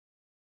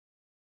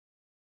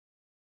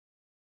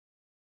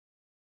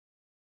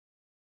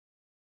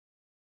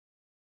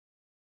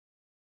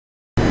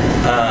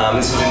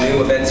This is a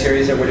new event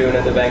series that we're doing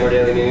at the Bangor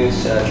Daily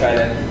News, trying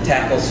to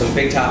tackle some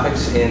big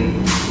topics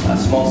in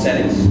small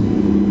settings.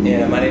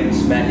 And my name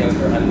is Matt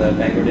Younger. I'm the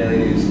Bangor Daily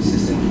News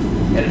Assistant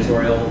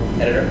Editorial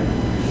Editor.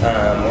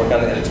 Work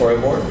on the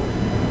editorial board.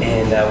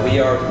 And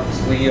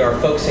we are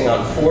focusing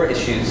on 4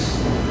 issues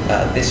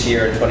this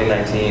year in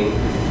 2019.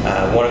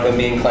 One of them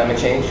being climate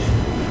change,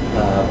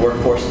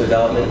 workforce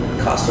development,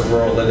 cost of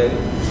rural living,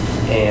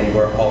 and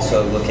we're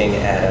also looking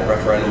at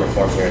referendum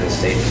reform here in the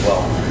state as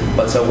well.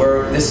 But so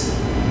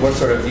we're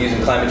sort of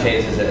using climate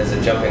change as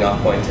a jumping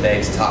off point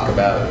today to talk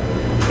about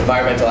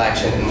environmental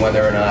action and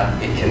whether or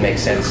not it can make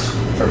sense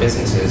for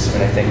businesses.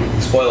 And I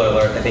think, spoiler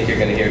alert, I think you're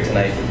going to hear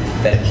tonight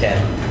that it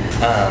can.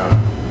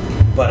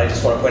 But I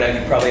just want to point out,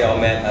 you probably all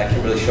met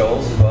Kimberly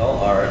Scholes as well,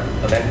 our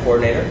event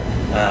coordinator,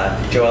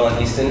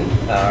 Joellen Easton,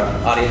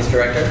 our audience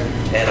director,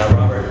 and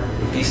Robert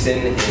Easton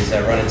is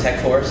running tech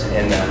for us,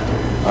 and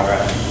our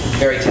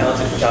very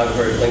talented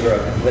photographer,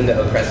 Linda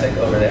Okresik,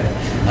 over there.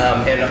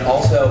 And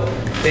also,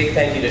 big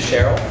thank you to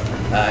Cheryl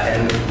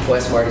and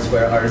West Market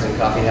Square Artisan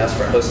Coffeehouse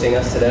for hosting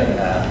us today.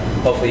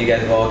 Hopefully you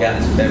guys have all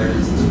gotten some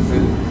beverages and some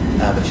food,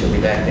 but she'll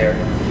be back there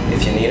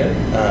if you need her.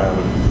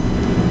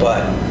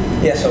 But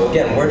yeah, so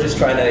again, we're just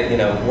trying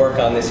to work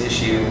on this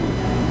issue,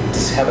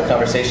 just have a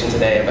conversation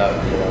today about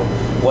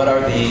what are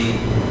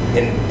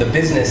the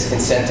business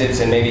incentives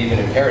and maybe even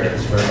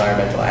imperatives for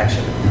environmental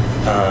action.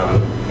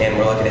 And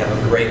we're lucky to have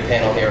a great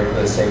panel here. We're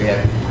going to say we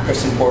have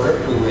Kristen Porter,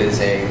 who is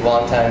a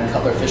longtime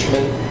cutler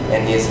fisherman,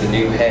 and he is the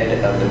new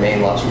head of the Maine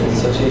Lobstermen's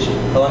Association.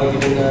 How long have you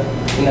been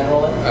in that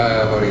role?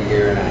 About a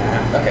year and a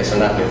half. Okay, so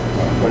not new.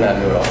 We're not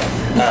new at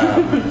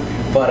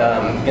all. But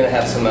going to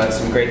have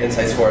some great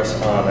insights for us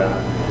on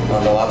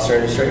the lobster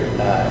industry.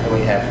 And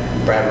we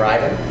have Brad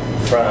Ryder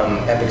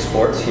from Epic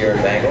Sports here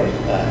in Bangor,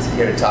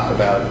 here to talk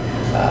about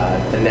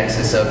the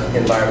nexus of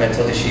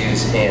environmental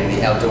issues and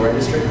the outdoor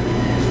industry.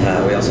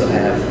 We also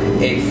have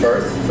Abe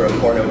Firth from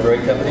Orono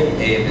Brewing Company.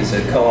 Abe is a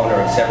co-owner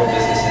of several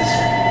businesses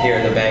here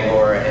in the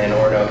Bangor and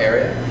Orono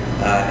area,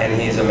 and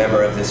he's a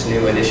member of this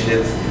new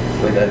initiative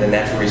with the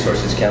Natural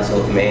Resources Council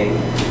of Maine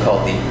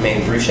called the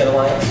Maine Brewshed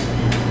Alliance.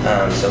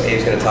 So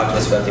Abe's going to talk to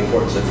us about the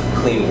importance of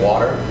clean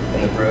water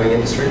in the brewing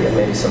industry and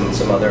maybe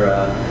some other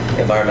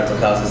environmental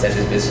causes that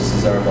his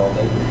businesses are involved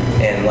in.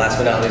 And last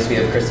but not least, we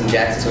have Kristen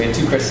Jackson. So we have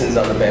 2 Kristens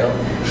on the panel.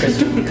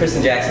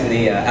 Kristen Jackson,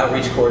 the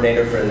outreach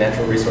coordinator for the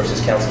Natural Resources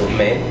Council of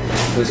Maine,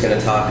 who's going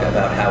to talk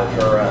about how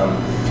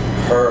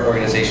her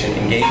organization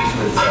engages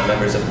with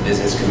members of the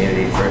business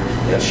community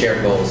for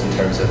shared goals in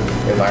terms of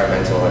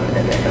environmental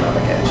and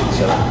economic action.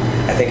 So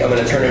I think I'm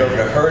going to turn it over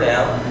to her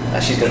now.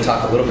 She's going to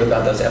talk a little bit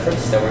about those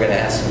efforts. Then we're going to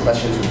ask some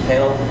questions from the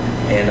panel,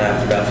 and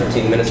after about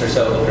 15 minutes or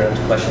so, open it up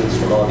to questions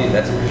from all of you.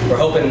 We're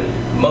hoping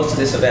most of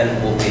this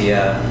event will be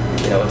a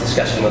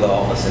discussion with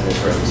all of us in this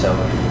room. So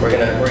we're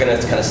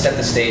gonna kind of set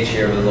the stage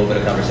here with a little bit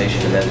of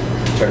conversation, and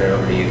then turn it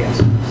over to you guys.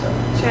 So.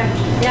 Sure.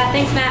 Yeah.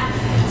 Thanks, Matt.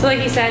 So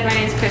like you said, my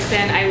name is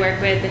Kristen. I work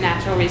with the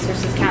Natural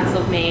Resources Council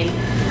of Maine.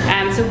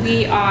 So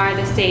we are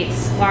the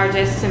state's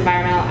largest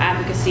environmental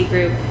advocacy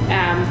group.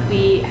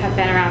 We have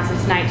been around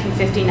since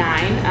 1959,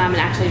 and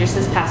actually just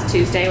this past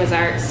Tuesday was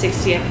our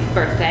 60th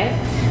birthday,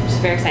 which is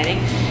very exciting.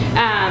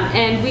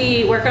 And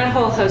we work on a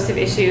whole host of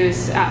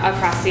issues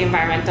across the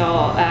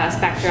environmental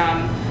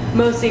spectrum,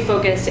 mostly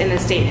focused in the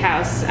State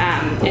House,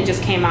 and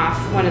just came off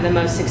one of the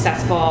most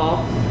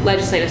successful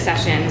legislative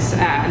sessions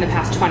in the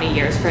past 20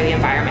 years for the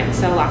environment,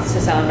 so lots to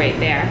celebrate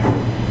there.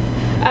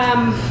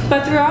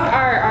 But throughout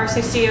our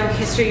 60-year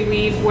history,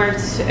 we've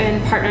worked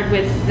and partnered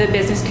with the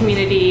business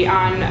community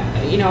on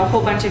a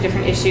whole bunch of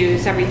different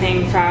issues,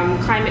 everything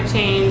from climate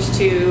change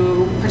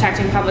to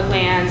protecting public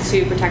lands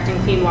to protecting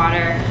clean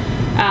water.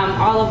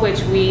 All of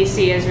which we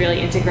see as really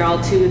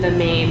integral to the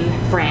Maine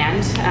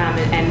brand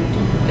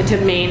and to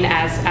Maine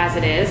as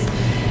it is.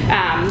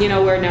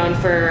 We're known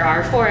for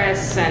our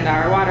forests and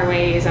our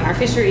waterways and our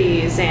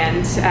fisheries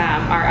and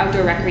our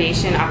outdoor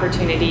recreation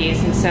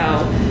opportunities, and so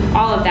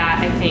all of that,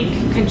 I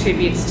think,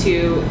 contributes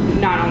to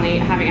not only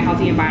having a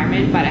healthy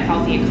environment but a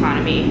healthy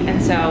economy.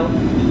 And so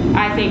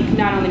I think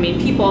not only Maine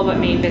people but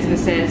Maine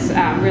businesses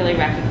really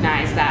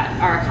recognize that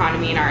our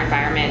economy and our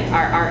environment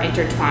are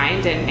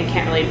intertwined and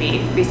can't really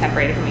be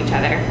separated from each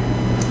other.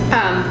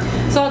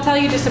 So I'll tell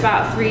you just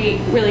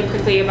really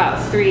quickly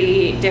about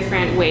 3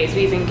 different ways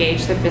we've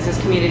engaged the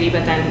business community,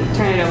 but then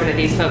turn it over to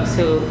these folks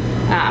who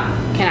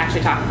can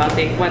actually talk about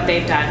what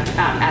they've done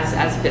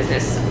as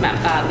business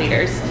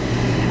leaders.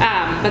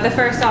 But the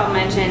first I'll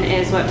mention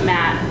is what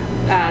Matt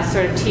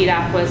sort of teed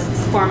up, was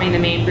forming the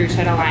Maine Brewshed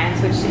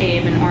Alliance, which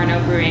Abe and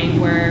Orono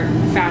Brewing were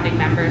founding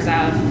members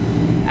of.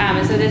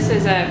 And so this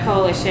is a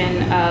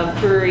coalition of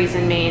breweries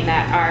in Maine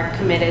that are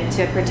committed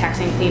to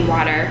protecting clean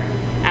water.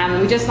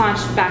 We just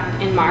launched back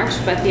in March,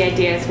 but the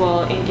idea is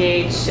we'll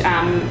engage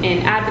in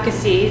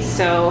advocacy,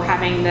 so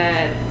having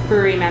the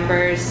brewery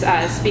members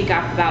speak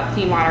up about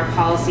clean water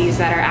policies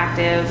that are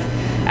active.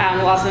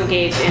 We'll also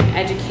engage in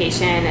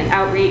education and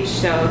outreach,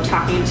 so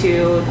talking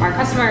to our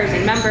customers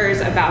and members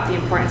about the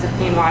importance of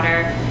clean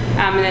water,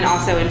 and then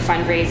also in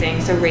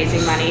fundraising, so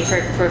raising money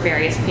for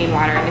various clean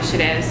water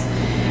initiatives.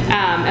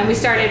 And we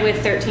started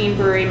with 13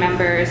 brewery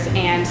members,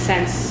 and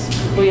since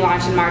we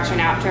launched in March, we're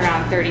now up to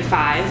around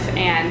 35.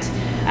 And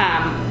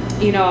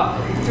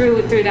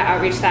through the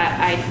outreach that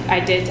I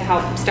did to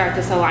help start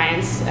this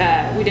alliance,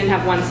 we didn't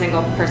have one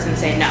single person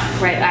say no,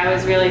 right? I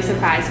was really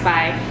surprised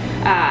by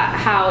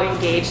how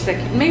engaged,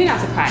 maybe not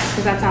surprised,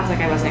 because that sounds like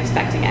I wasn't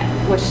expecting it,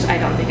 which I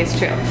don't think is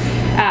true.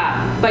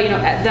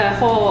 But the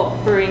whole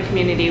brewing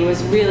community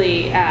was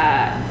really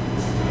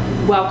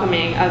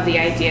welcoming of the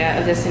idea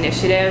of this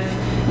initiative,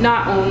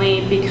 not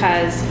only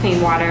because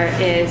clean water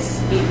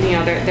is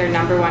their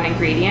number one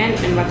ingredient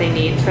and what they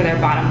need for their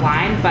bottom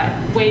line, but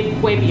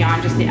way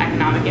beyond just the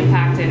economic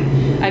impact,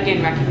 and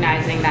again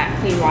recognizing that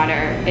clean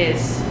water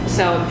is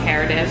so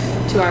imperative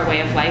to our way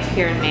of life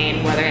here in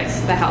Maine, whether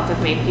it's the health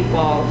of Maine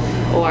people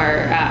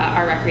or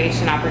our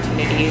recreation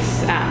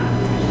opportunities,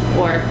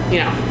 or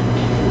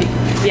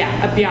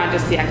beyond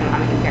just the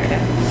economic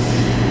imperative.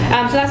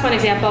 So that's one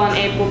example, and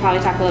Abe will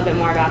probably talk a little bit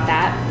more about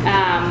that.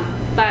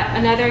 But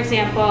another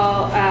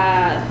example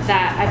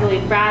that I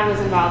believe Brad was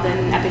involved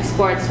in Epic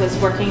Sports was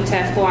working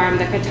to form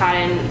the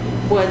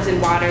Katahdin Woods and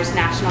Waters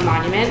National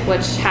Monument,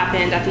 which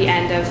happened at the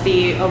end of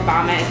the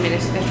Obama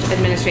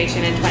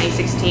administration in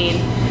 2016.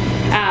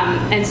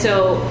 And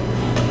so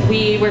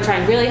we were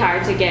trying really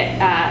hard to get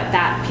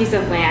that piece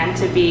of land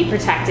to be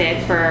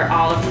protected for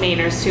all of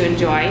Mainers to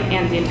enjoy,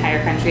 and the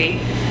entire country.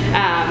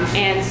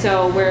 And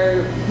so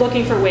we're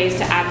looking for ways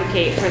to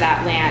advocate for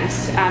that land.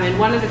 And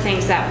one of the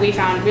things that we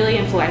found really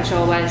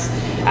influential was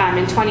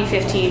in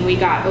 2015 we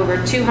got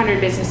over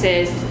 200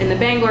 businesses in the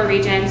Bangor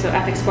region, so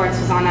Epic Sports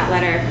was on that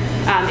letter,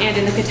 and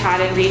in the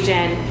Katahdin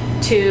region,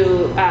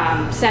 to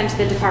send to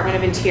the Department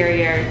of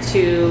Interior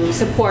to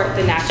support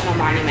the national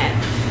monument.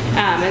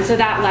 And so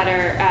that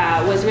letter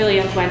was really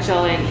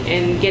influential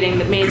in getting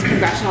the Maine's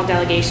congressional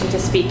delegation to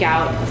speak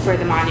out for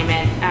the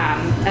monument,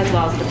 as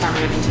well as the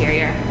Department of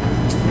Interior.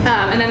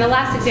 And then the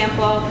last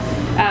example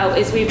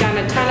is we've done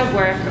a ton of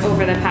work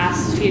over the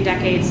past few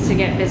decades to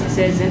get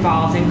businesses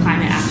involved in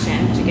climate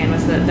action, which again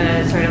was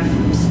the sort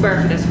of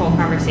spur for this whole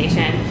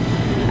conversation.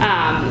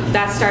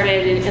 That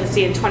started in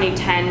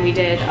 2010. We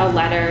did a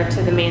letter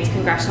to the Maine's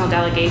congressional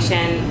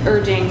delegation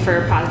urging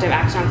for positive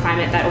action on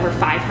climate that over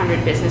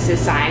 500 businesses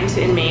signed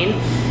in Maine.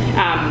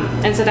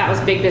 And so that was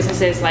big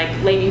businesses like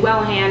Lady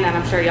Wellhan, that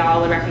I'm sure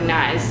y'all would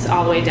recognize,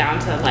 all the way down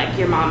to like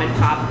your mom and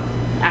pop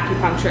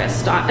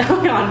acupuncturist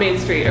on Main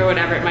Street or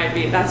whatever it might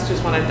be. That's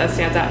just one that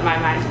stands out in my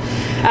mind.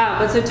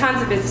 But so tons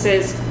of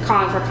businesses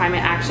calling for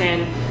climate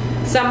action.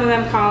 Some of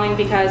them calling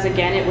because,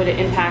 again, it would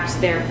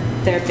impact their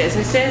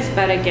businesses,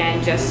 but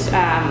again, just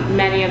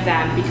many of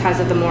them because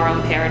of the moral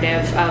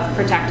imperative of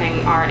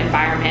protecting our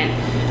environment,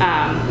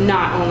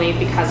 not only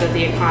because of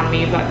the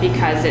economy, but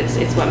because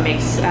it's what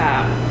makes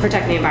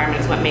protecting the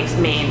environment is what makes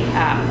Maine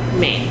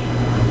Maine.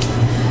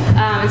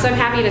 And so I'm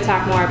happy to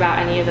talk more about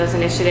any of those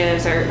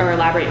initiatives or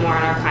elaborate more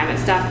on our climate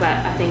stuff,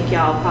 but I think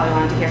y'all probably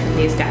wanted to hear from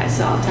these guys,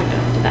 so I'll turn it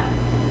over to them.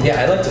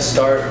 Yeah, I'd like to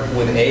start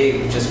with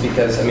Abe, just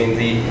because, I mean,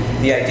 the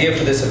idea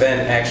for this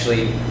event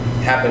actually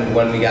happened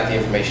when we got the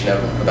information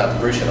about the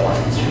Brewshed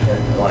Alliance, and we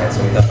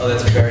thought, oh,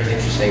 that's a very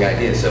interesting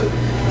idea. So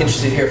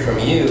interested to hear from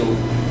you,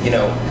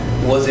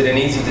 was it an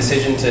easy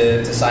decision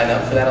to sign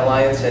up for that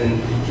alliance? And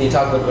can you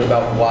talk a little bit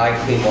about why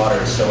clean water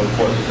is so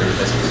important for your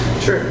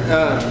business? Sure.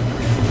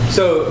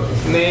 So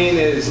Maine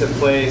is a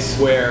place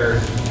where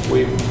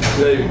we've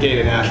really gained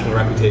a national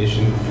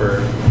reputation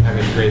for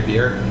having great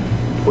beer.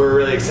 We're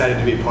really excited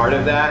to be part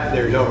of that.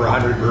 There's over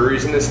 100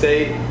 breweries in the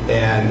state,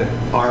 and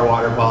our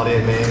water quality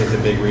in Maine is a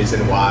big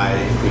reason why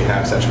we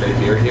have such great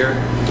beer here.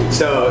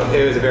 So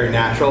it was a very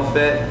natural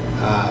fit.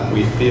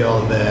 We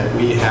feel that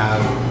we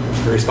have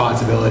a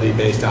responsibility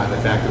based on the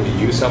fact that we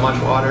use so much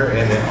water,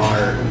 and that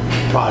our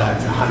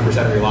product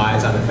 100%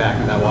 relies on the fact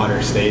that that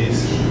water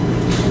stays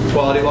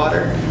quality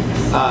water.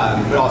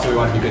 But also we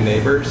want to be good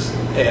neighbors,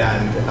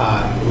 and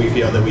we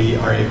feel that we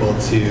are able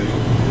to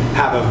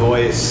have a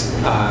voice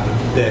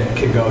that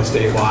can go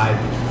statewide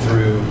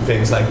through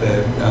things like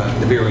the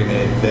beer we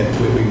made. That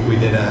we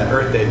did an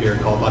Earth Day beer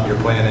called Love Your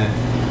Planet.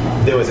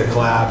 There was a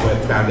collab with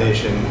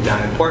Foundation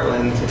down in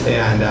Portland,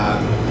 and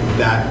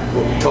that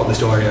told the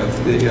story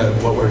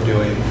of what we're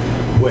doing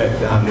with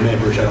the Maine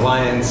Brewshed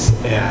Alliance,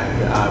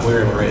 and we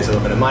were able to raise a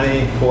little bit of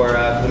money for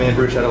the Maine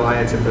Brewshed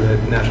Alliance and for the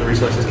Natural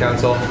Resources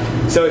Council.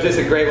 So it's just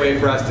a great way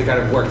for us to kind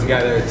of work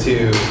together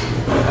to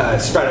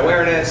spread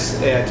awareness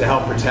and to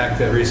help protect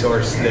the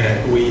resource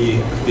that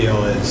we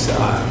feel is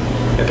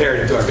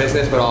imperative to our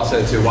business, but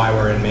also to why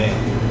we're in Maine.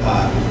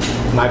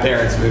 My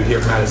parents moved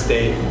here from out of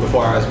state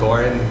before I was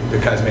born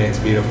because Maine's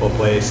a beautiful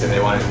place and they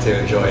wanted to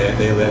enjoy it.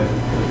 They lived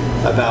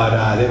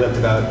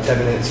about 10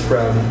 minutes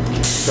from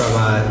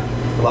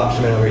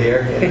Lobsterman over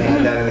here,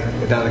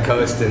 down the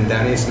coast and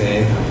down East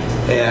Maine,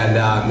 and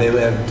they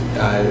lived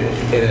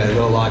in a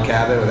little log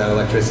cabin without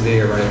electricity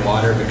or running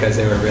water because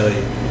they were really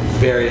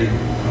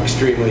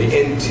extremely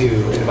into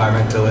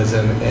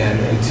environmentalism and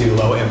into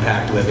low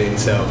impact living.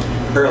 So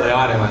early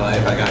on in my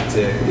life, I got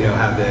to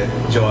have the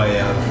joy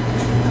of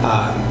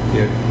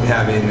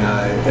having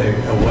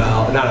a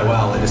well, not a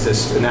well,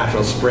 just a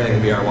natural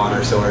spring be our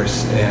water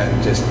source,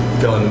 and just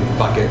filling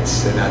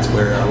buckets, and that's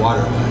where our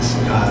water was.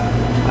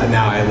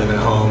 Now I live in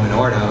a home in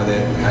Orno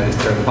that I just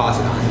turn the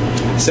faucet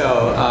on.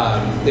 So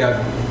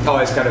I've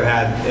always kind of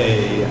had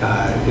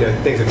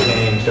things have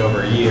changed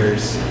over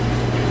years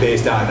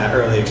based on that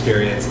early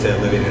experience to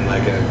living in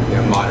like a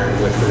modern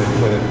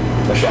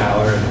with a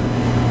shower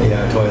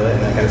and toilet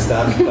and that kind of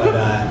stuff.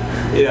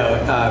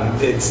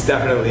 But it's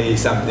definitely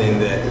something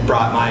that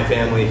brought my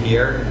family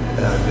here.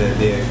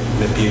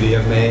 The beauty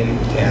of Maine,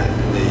 and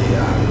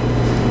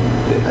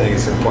I think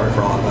it's important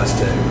for all of us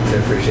to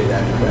appreciate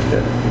that and respect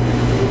it.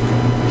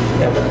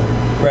 Yeah,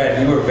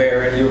 Brad,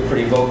 you were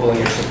pretty vocal in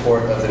your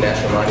support of the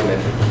National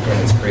Monument and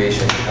its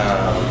creation.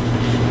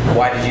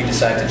 Why did you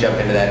decide to jump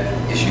into that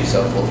issue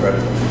so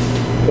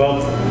full-throatedly?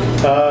 Well,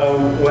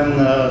 when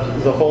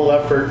the whole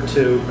effort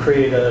to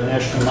create a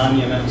national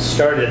monument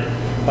started,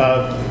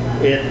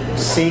 it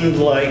seemed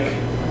like,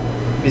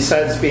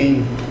 besides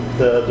being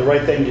the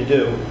right thing to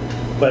do,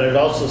 but it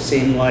also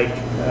seemed like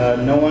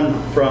no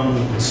one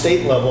from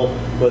state level,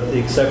 with the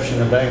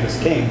exception of Angus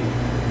King,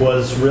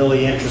 was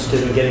really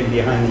interested in getting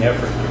behind the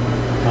effort.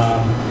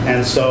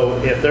 And so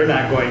if they're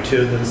not going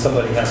to, then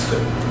somebody has to.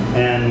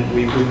 And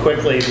we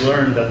quickly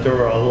learned that there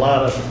were a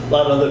lot of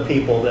other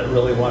people that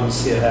really wanted to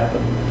see it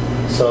happen.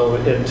 So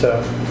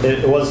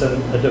it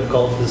wasn't a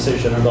difficult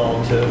decision at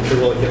all to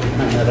really get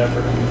behind that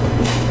effort.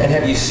 And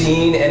have you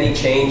seen any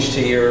change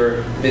to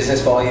your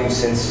business volume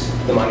since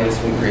the monument's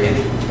been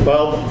created?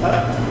 Well,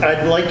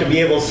 I'd like to be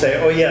able to say,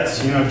 oh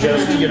yes,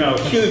 just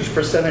huge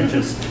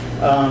percentages.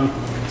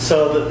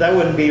 So that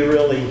wouldn't be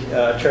really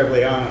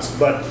terribly honest,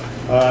 but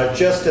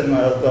just in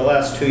the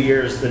last 2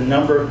 years, the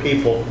number of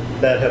people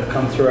that have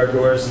come through our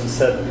doors and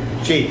said,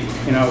 gee,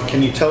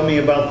 can you tell me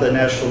about the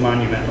National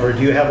Monument, or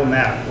do you have a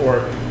map,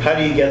 or how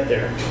do you get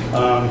there?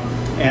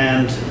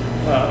 And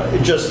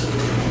it just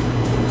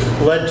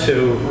led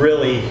to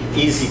really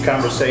easy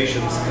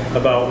conversations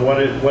about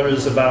what it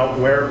is about,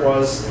 where it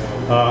was,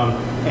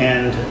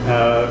 and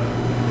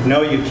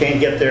no, you can't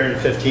get there in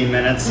 15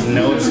 minutes, and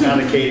no, it's not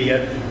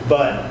Acadia,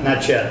 but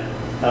not yet.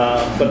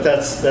 But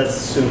that's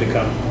soon to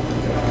come.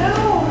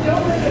 No,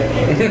 don't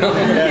let it.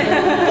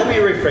 Let me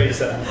rephrase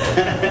that.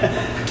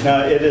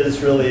 No, it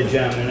is really a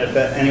gem, and if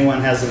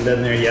anyone hasn't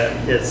been there yet,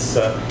 it's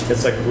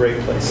a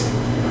great place.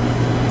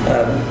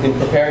 In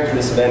preparing for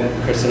this event,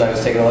 Chris and I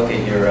was taking a look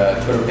at your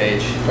Twitter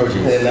page. Oh,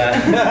 geez.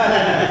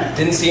 And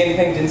didn't see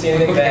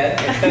anything bad.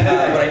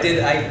 But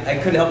I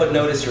couldn't help but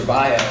notice your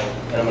bio,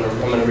 and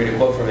I'm gonna read a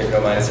quote from it if you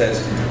don't mind. It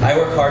says, "I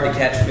work hard to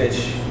catch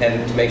fish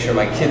and to make sure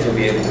my kids will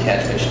be able to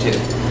catch fish too."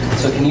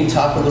 So can you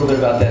talk a little bit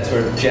about that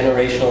sort of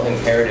generational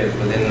imperative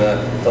within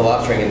the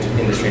lobstering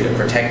industry to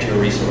protect your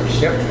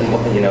resource? Yep. And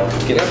what,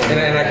 give us some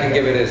And I can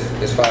give it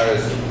as far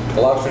as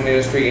the lobstering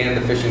industry and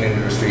the fishing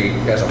industry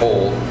as a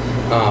whole.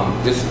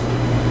 Just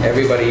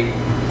everybody,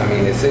 I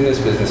mean, it's in this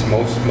business,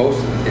 most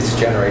it's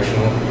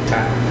generational.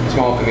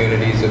 Small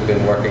communities have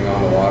been working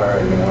on the water,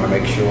 and they want to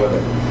make sure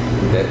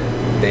that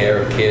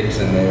their kids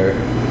and their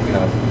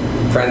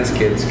friends'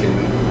 kids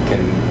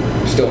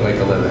can still make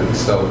a living.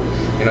 So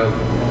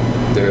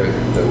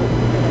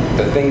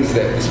the things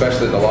that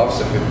especially the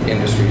lobster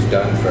industry's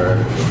done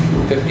for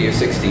 50 or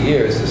 60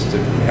 years is to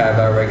have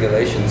our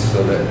regulations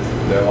so that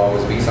there'll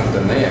always be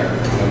something there.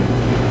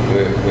 And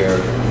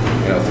we're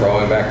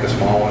throwing back the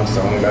small ones,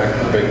 throwing back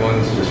the big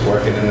ones, just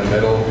working in the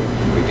middle.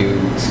 We do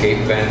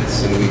escape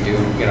vents, and we do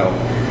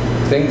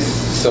things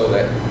so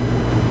that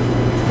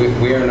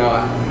we're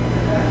not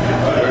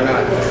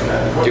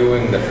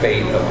doing the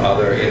fate of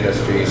other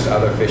industries,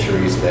 other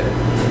fisheries that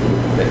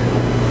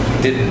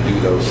didn't do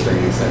those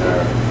things and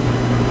are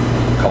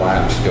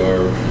collapsed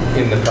or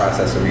in the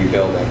process of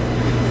rebuilding.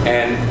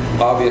 And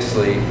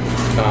obviously,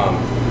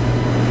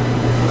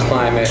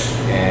 climate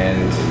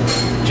and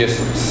just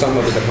some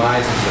of the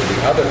demises of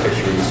the other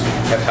fisheries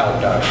have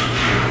helped out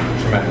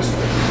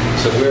tremendously.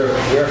 So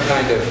we're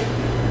kind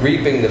of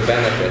reaping the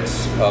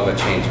benefits of a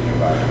changing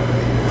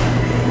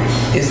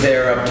environment. Is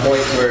there a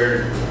point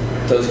where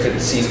those could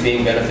cease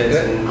being benefits?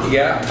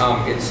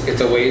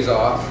 It's a ways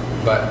off,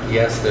 but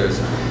yes, there's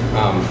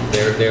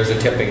a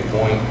tipping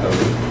point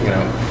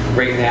of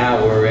right now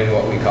we're in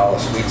what we call a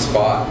sweet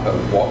spot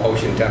of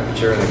ocean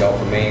temperature in the Gulf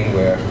of Maine,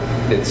 where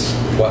it's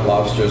what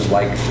lobsters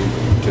like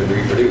to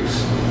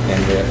reproduce,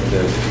 and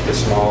the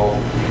small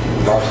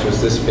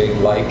lobsters this big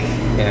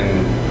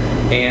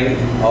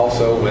and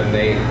also when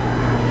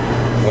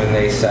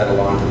they settle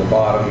onto the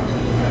bottom,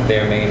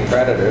 their main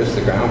predators,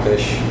 the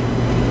groundfish,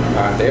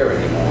 aren't there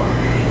anymore.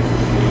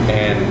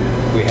 And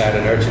we had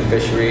an urchin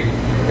fishery.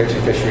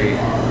 Urchin fishery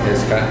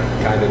has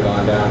kind of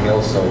gone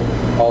downhill, so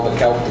all the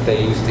kelp that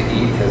they used to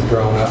eat has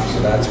grown up, so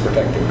that's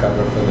protective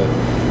cover for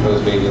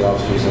those baby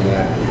lobsters and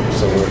that.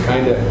 So we're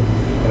kind of,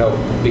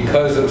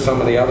 because of some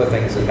of the other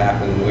things that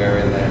happened, we're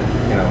in the,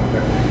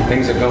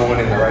 things are going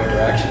in the right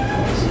direction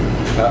for us.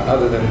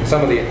 Other than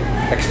some of the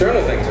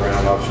external things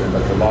around lobstering,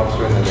 but the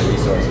lobstering and the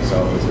resource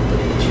itself is in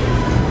pretty good shape.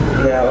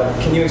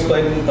 Now, can you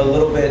explain a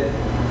little bit?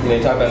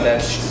 You talk about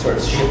that sort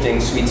of shifting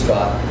sweet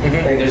spot. I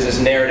think there's this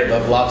narrative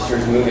of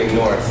lobsters moving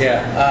north.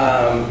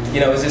 Yeah.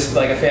 Is this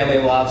like a family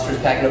of lobsters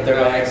packing up their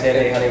bags saying,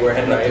 "Hey, honey, we're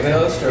heading up the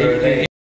coast," or are they?